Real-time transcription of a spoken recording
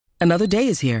Another day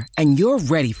is here, and you're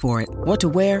ready for it. What to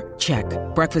wear? Check.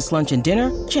 Breakfast, lunch, and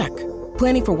dinner? Check.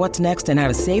 Planning for what's next and how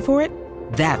to save for it?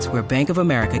 That's where Bank of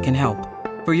America can help.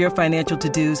 For your financial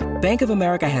to-dos, Bank of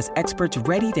America has experts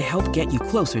ready to help get you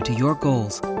closer to your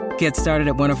goals. Get started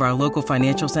at one of our local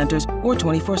financial centers or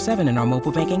 24/7 in our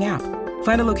mobile banking app.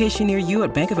 Find a location near you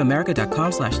at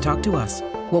bankofamerica.com/talktous.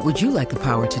 What would you like the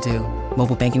power to do?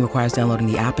 Mobile banking requires downloading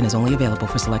the app and is only available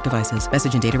for select devices.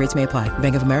 Message and data rates may apply.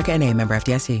 Bank of America N.A., member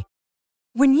FDIC.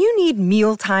 When you need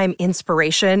mealtime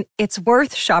inspiration, it's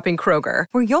worth shopping Kroger,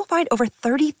 where you'll find over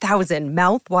 30,000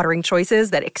 mouth-watering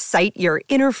choices that excite your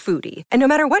inner foodie. And no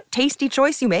matter what tasty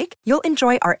choice you make, you'll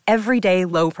enjoy our everyday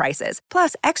low prices,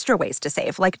 plus extra ways to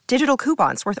save, like digital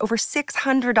coupons worth over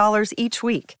 $600 each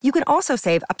week. You can also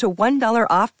save up to $1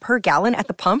 off per gallon at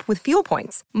the pump with fuel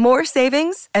points. More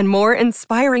savings and more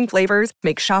inspiring flavors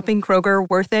make shopping Kroger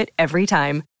worth it every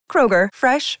time. Kroger,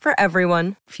 fresh for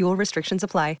everyone. Fuel restrictions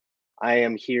apply. I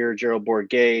am here, Gerald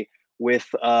Bourguet, with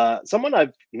someone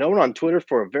I've known on Twitter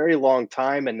for a very long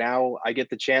time, and now I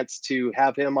get the chance to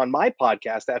have him on my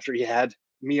podcast after he had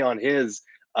me on his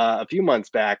a few months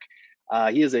back.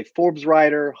 He is a Forbes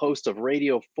writer, host of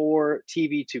Radio 4,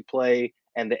 TV to Play,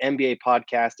 and the NBA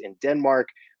podcast in Denmark.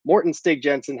 Morten Stig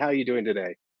Jensen, how are you doing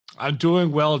today? I'm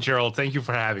doing well, Gerald. Thank you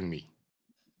for having me.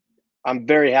 I'm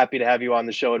very happy to have you on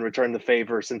the show and return the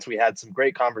favor, since we had some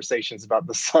great conversations about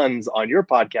the Suns on your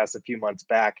podcast a few months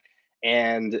back.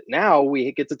 And now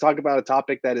we get to talk about a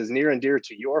topic that is near and dear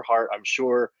to your heart. I'm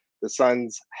sure the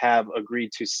Suns have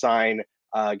agreed to sign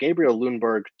Gabriel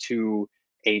Lundberg to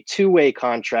a two-way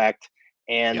contract.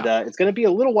 And it's going to be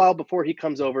a little while before he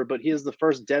comes over, but he is the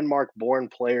first Denmark-born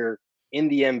player in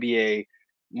the NBA.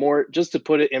 More, just to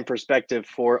put it in perspective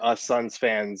for us Suns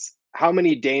fans, how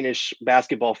many Danish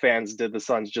basketball fans did the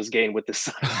Suns just gain with this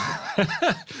signing?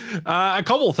 A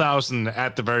couple thousand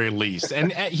at the very least.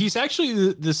 And he's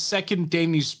actually the second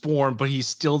Danish born, but he's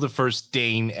still the first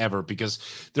Dane ever, because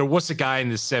there was a guy in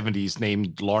the 70s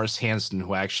named Lars Hansen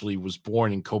who actually was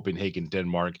born in Copenhagen,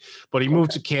 Denmark, but he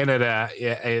moved to Canada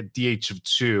at the age of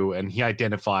 2, and he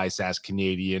identifies as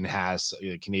Canadian, has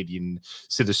Canadian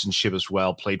citizenship as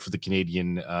well, played for the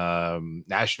Canadian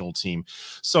national team.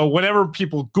 So whenever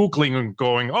people Google and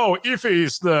going, oh, Iffe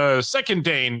is the second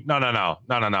Dane.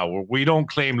 No. We don't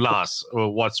claim Lars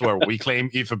whatsoever. We claim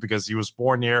Iffe because he was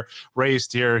born here,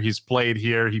 raised here, he's played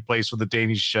here, he plays for the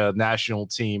Danish national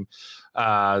team.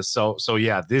 So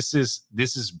yeah, this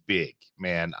is big,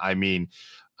 man. I mean,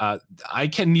 I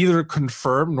can neither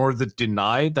confirm nor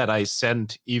deny that I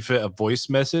sent Iffe a voice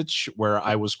message where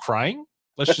I was crying.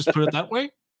 Let's just put it that way.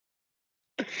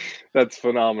 That's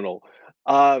phenomenal.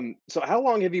 So how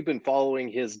long have you been following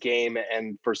his game?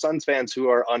 And for Suns fans who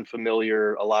are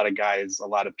unfamiliar, a lot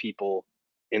of people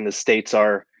in the States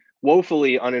are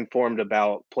woefully uninformed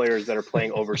about players that are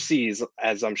playing overseas,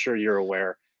 as I'm sure you're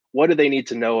aware. What do they need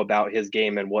to know about his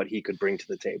game and what he could bring to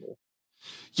the table?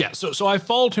 Yeah, so I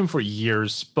followed him for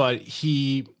years, but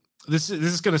this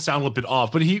is going to sound a little bit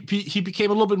off, but he became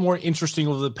a little bit more interesting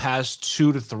over the past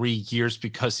 2 to 3 years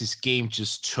because his game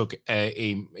just took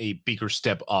a bigger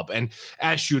step up. And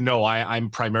as you know, I'm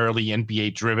primarily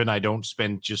NBA driven. I don't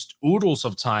spend just oodles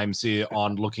of times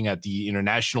on looking at the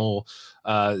international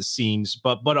scenes,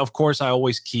 but of course I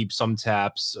always keep some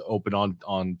tabs open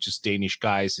on just Danish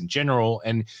guys in general.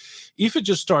 And Iffe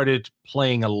just started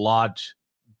playing a lot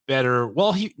better.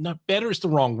 Well, not better is the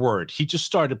wrong word. He just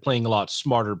started playing a lot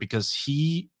smarter because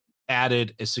he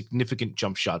added a significant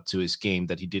jump shot to his game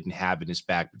that he didn't have in his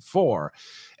bag before.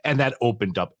 And that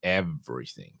opened up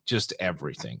everything, just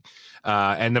everything.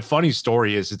 And the funny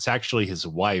story is it's actually his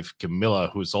wife, Camilla,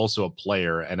 who's also a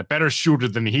player and a better shooter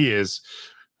than he is.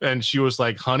 And she was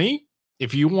like, honey,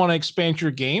 if you want to expand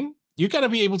your game, you got to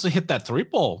be able to hit that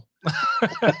 3-ball.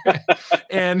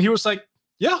 And he was like,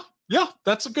 yeah,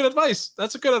 that's a good advice.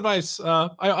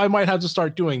 I might have to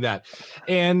start doing that.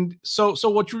 And so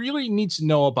what you really need to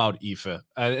know about Iffe,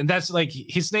 and that's like,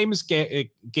 his name is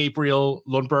Gabriel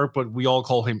Lundberg, but we all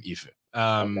call him Iffe.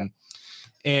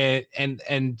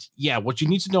 And yeah, what you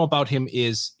need to know about him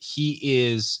is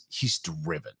he's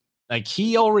driven. Like,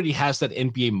 he already has that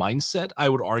NBA mindset. I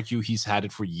would argue he's had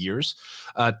it for years.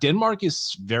 Denmark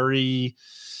is very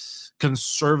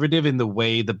conservative in the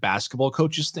way the basketball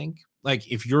coaches think.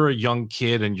 Like, if you're a young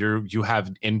kid and you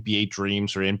have NBA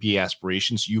dreams or NBA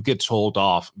aspirations, you get told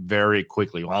off very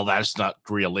quickly. Well, that's not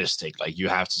realistic. Like, you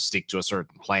have to stick to a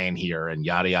certain plan here and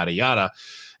yada, yada, yada.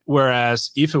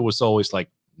 Whereas Iffe was always like,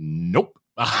 nope,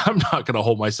 I'm not going to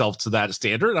hold myself to that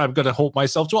standard. I'm going to hold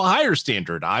myself to a higher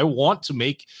standard. I want to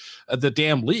make the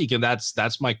damn league, and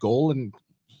that's my goal. And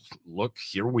look,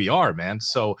 here we are, man.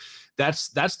 So that's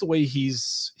the way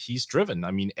he's driven.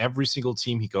 I mean, every single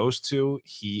team he goes to,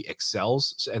 he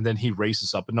excels, and then he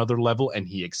raises up another level and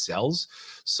he excels.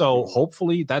 So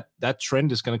hopefully that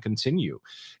trend is going to continue.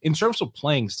 In terms of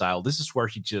playing style, this is where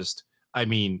he just, I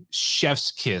mean,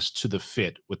 chef's kiss to the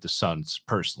fit with the Suns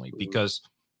personally, because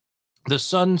the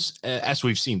Suns, as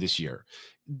we've seen this year,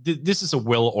 this is a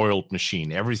well-oiled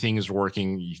machine. Everything is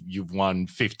working. You've won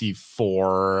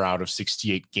 54 out of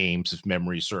 68 games, if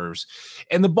memory serves,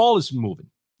 and the ball is moving.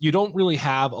 You don't really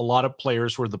have a lot of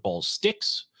players where the ball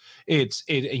sticks.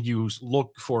 You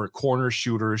look for corner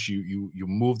shooters. You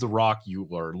move the rock. You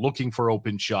are looking for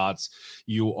open shots.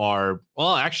 You are,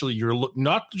 well, actually, you're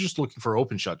not just looking for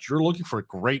open shots. You're looking for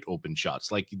great open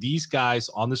shots. Like these guys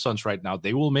on the Suns right now,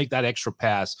 they will make that extra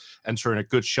pass and turn a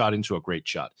good shot into a great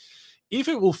shot. If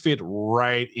it will fit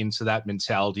right into that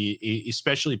mentality,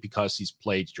 especially because he's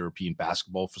played European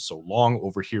basketball for so long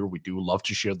over here, we do love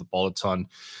to share the ball a ton.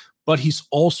 But he's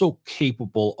also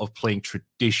capable of playing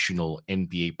traditional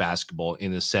NBA basketball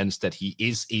in the sense that he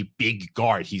is a big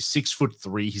guard. He's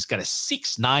 6'3". He's got a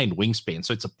 6'9" wingspan,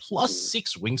 so it's a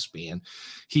 +6 wingspan.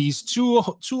 He's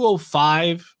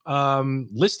 205,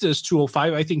 listed as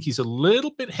 205. I think he's a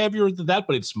little bit heavier than that,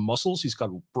 but it's muscles. He's got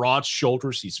broad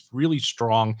shoulders. He's really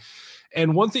strong.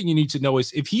 And one thing you need to know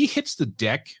is if he hits the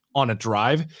deck on a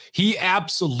drive, he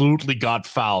absolutely got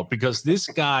fouled, because this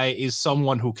guy is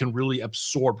someone who can really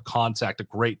absorb contact a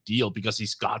great deal because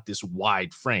he's got this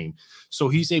wide frame. So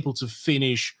he's able to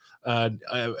finish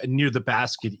near the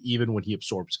basket even when he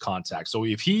absorbs contact. So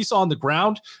if he's on the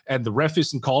ground and the ref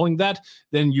isn't calling that,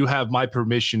 then you have my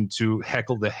permission to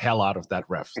heckle the hell out of that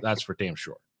ref. That's for damn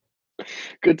sure.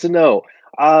 Good to know.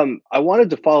 I wanted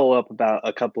to follow up about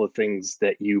a couple of things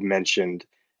that you mentioned,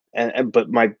 but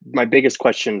my biggest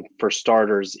question for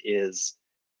starters is,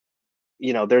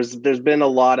 there's been a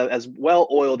lot of, as well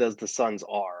oiled as the Suns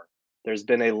are, there's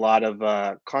been a lot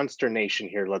of consternation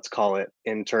here, let's call it,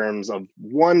 in terms of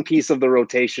one piece of the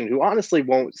rotation who honestly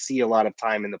won't see a lot of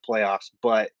time in the playoffs,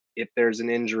 but if there's an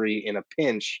injury in a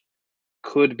pinch,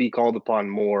 could be called upon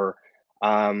more.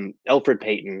 Elfrid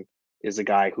Payton is a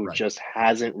guy who just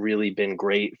hasn't really been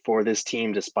great for this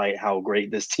team, despite how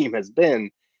great this team has been.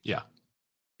 Yeah.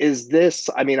 Is this,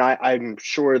 I mean, I'm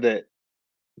sure that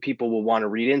people will want to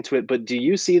read into it, but do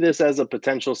you see this as a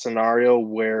potential scenario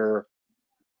where,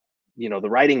 the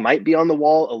writing might be on the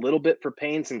wall a little bit for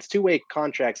Payne, since two-way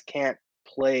contracts can't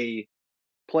play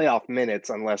playoff minutes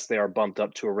unless they are bumped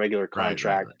up to a regular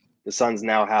contract? Right. The Suns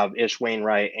now have Ish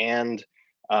Wainwright and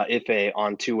Iffe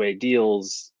on two-way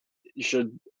deals.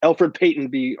 Should Elfrid Payton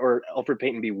be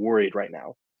worried right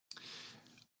now?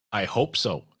 I hope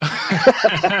so.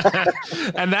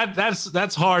 And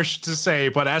that's harsh to say,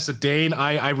 but as a Dane,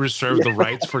 I reserve the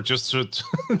rights for just to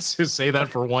say that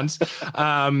for once.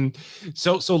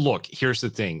 So look, here's the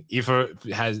thing.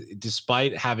 Iffe has,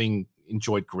 despite having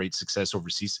enjoyed great success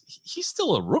overseas, he's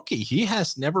still a rookie. He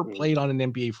has never played on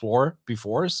an NBA floor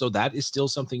before, so that is still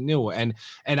something new. And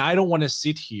I don't want to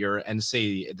sit here and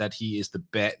say that he is the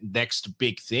next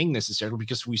big thing necessarily,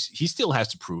 because he still has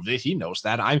to prove it. He knows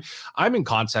that. I'm in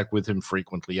contact with him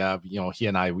frequently. He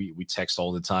and I we text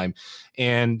all the time,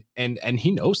 and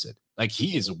he knows it. Like,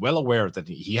 he is well aware that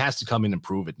he has to come in and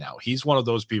prove it now. He's one of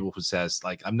those people who says,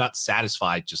 like, I'm not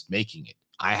satisfied just making it.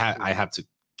 I have to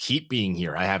keep being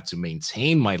here. I have to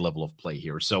maintain my level of play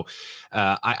here. So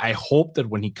I hope that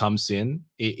when he comes in,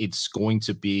 it's going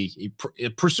to be,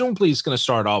 presumably it's going to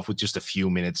start off with just a few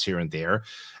minutes here and there,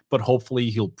 but hopefully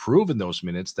he'll prove in those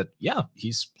minutes that, yeah,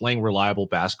 he's playing reliable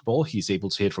basketball. He's able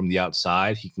to hit from the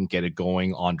outside. He can get it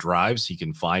going on drives. He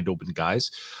can find open guys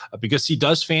because he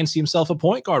does fancy himself a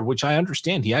point guard, which I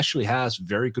understand. He actually has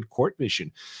very good court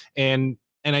vision. And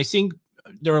I think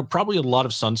there are probably a lot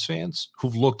of Suns fans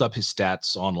who've looked up his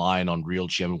stats online on Real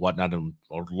Gym and whatnot,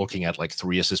 or looking at like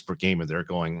 3 assists per game, and they're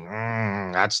going,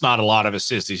 that's not a lot of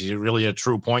assists. He's really a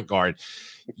true point guard.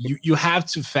 You have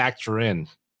to factor in,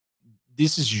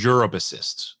 this is Europe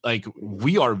assists. Like,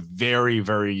 we are very,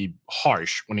 very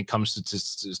harsh when it comes to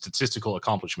statistical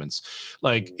accomplishments.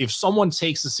 Like, if someone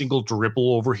takes a single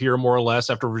dribble over here, more or less,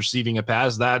 after receiving a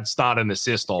pass, that's not an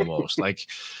assist almost. Like,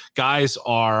 guys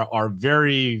are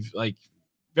very, like,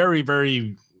 very,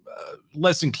 very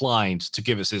less inclined to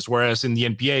give assists. Whereas in the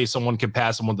NBA, someone can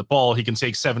pass someone the ball, he can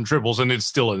take 7 dribbles, and it's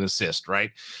still an assist,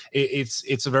 right?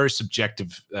 It's a very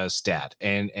subjective stat.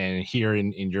 And here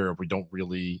in Europe, we don't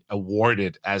really award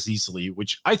it as easily,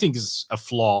 which I think is a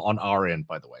flaw on our end,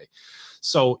 by the way.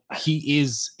 So he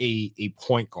is a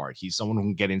point guard. He's someone who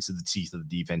can get into the teeth of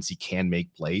the defense. He can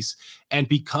make plays. And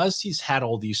because he's had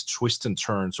all these twists and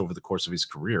turns over the course of his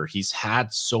career, he's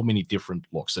had so many different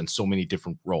looks and so many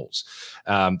different roles.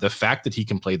 The fact that he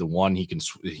can play the one, he can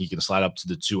slide up to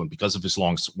the two, and because of his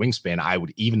long wingspan, I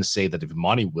would even say that if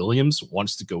Monty Williams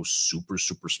wants to go super,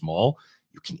 super small,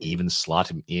 you can even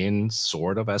slot him in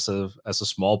sort of as a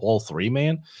small ball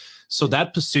 3-man. So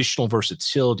that positional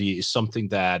versatility is something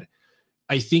that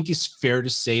I think is fair to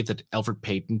say that Elfrid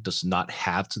Payton does not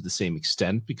have to the same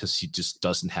extent, because he just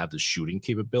doesn't have the shooting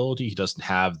capability. He doesn't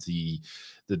have the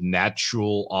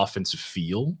natural offensive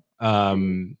feel,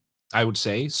 I would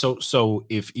say. So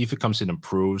if Iffe comes in and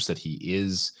proves that he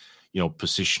is,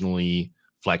 positionally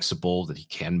flexible, that he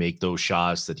can make those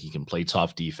shots, that he can play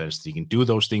tough defense, that he can do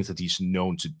those things that he's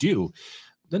known to do,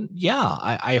 then yeah,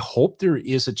 I hope there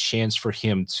is a chance for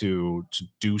him to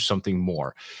do something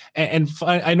more. And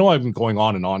I know I've been going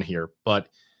on and on here, but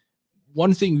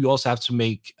one thing we also have to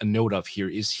make a note of here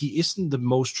is he isn't the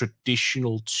most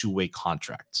traditional two-way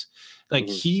contract. Like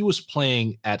he was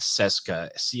playing at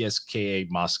CSKA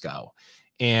Moscow,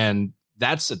 and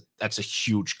that's a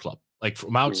huge club. Like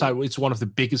from outside, it's one of the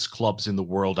biggest clubs in the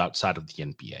world outside of the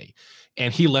NBA.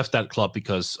 And he left that club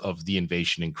because of the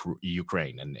invasion in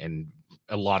Ukraine, and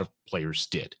a lot of players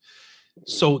did.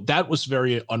 So that was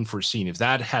very unforeseen. If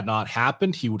that had not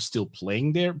happened, he would still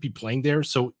be playing there.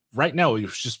 So right now, it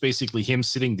was just basically him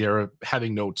sitting there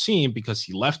having no team because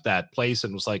he left that place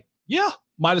and was like, yeah,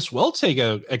 might as well take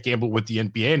a gamble with the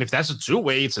NBA. And if that's a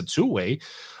two-way, it's a two-way.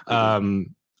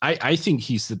 I think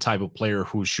he's the type of player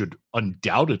who should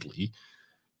undoubtedly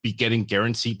be getting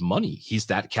guaranteed money. He's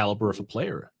that caliber of a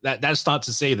player. That's not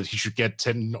to say that he should get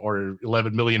 10 or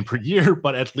 11 million per year,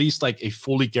 but at least like a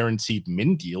fully guaranteed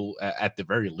min deal at the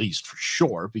very least, for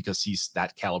sure, because he's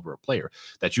that caliber of player.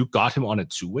 That you got him on a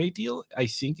two-way deal, I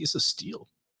think is a steal.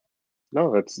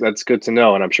 No, that's good to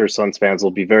know, and I'm sure Suns fans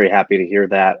will be very happy to hear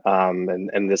that.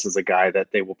 And this is a guy that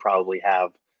they will probably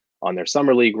have on their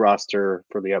summer league roster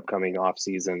for the upcoming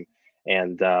offseason,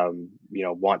 and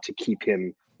want to keep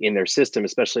him in their system,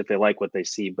 especially if they like what they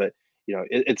see. But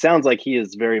it sounds like he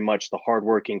is very much the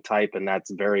hardworking type, and that's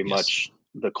very much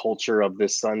the culture of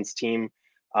this Suns team.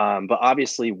 But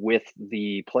obviously, with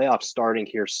the playoffs starting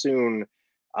here soon,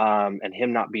 and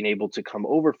him not being able to come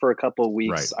over for a couple of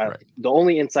weeks, the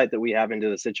only insight that we have into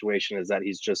the situation is that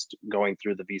he's just going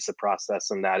through the visa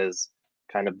process, and that is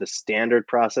kind of the standard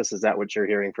process. Is that what you're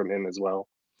hearing from him as well?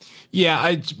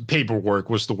 Yeah, paperwork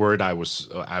was the word I was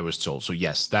told. So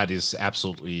yes, that is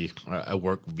absolutely a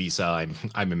work visa.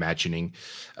 I'm imagining.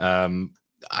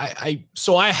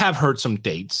 So I have heard some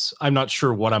dates. I'm not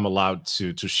sure what I'm allowed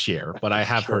to share, but I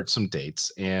have heard some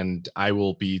dates, and I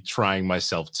will be trying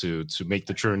myself to make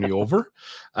the journey over,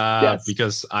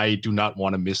 because I do not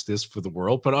want to miss this for the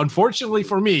world. But unfortunately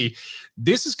for me,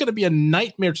 this is going to be a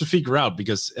nightmare to figure out,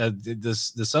 because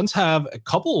the Suns have a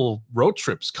couple road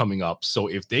trips coming up. So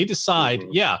if they decide,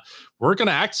 we're going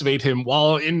to activate him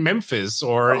while in Memphis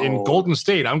or in Golden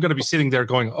State, I'm going to be sitting there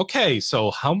going, okay,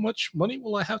 so how much money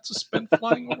will I have to spend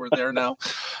flying over there now?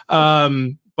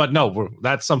 But no,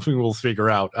 that's something we'll figure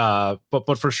out.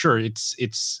 But for sure, it's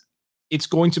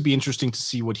going to be interesting to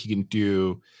see what he can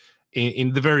do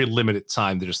in the very limited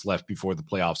time that is left before the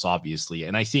playoffs, obviously.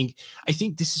 And I think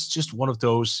this is just one of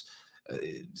those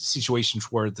situations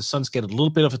where the Suns get a little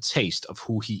bit of a taste of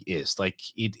who he is. Like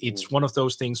it's one of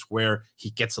those things where he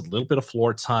gets a little bit of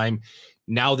floor time.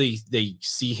 Now they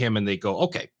see him and they go,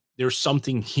 okay, there's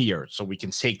something here. So we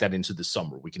can take that into the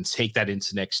summer. We can take that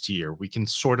into next year. We can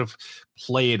sort of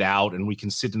play it out, and we can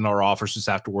sit in our offices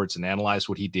afterwards and analyze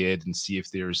what he did and see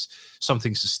if there's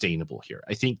something sustainable here.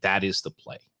 I think that is the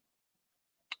play.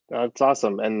 That's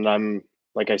awesome. And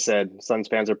like I said, Suns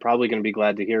fans are probably going to be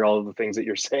glad to hear all of the things that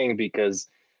you're saying, because,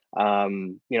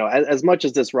 as much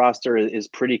as this roster is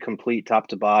pretty complete top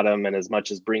to bottom, and as much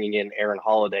as bringing in Aaron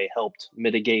Holiday helped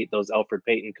mitigate those Elfrid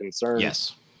Payton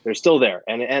concerns, they're still there.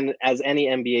 And as any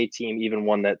NBA team, even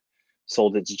one that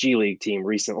sold its G League team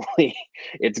recently,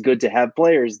 it's good to have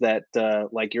players that,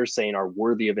 like you're saying, are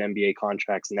worthy of NBA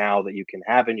contracts now, that you can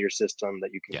have in your system,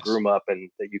 that you can groom up,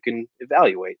 and that you can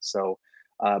evaluate. So,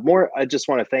 I just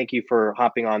want to thank you for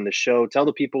hopping on the show. Tell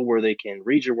the people where they can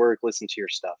read your work, listen to your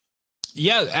stuff.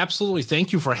 Yeah, absolutely.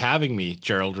 Thank you for having me,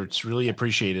 Gerald. It's really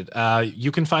appreciated.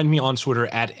 You can find me on Twitter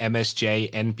at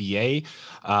MSJNBA.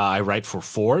 I write for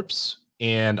Forbes,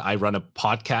 and I run a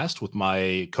podcast with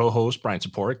my co-host, Brian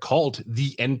Saporic, called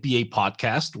The NBA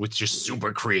Podcast, which is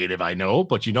super creative, I know.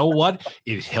 But you know what?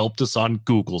 It helped us on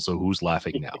Google, so who's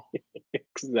laughing now?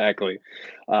 Exactly.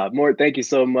 Mort, thank you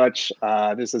so much.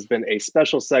 This has been a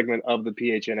special segment of the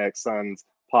PHNX Suns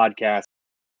podcast.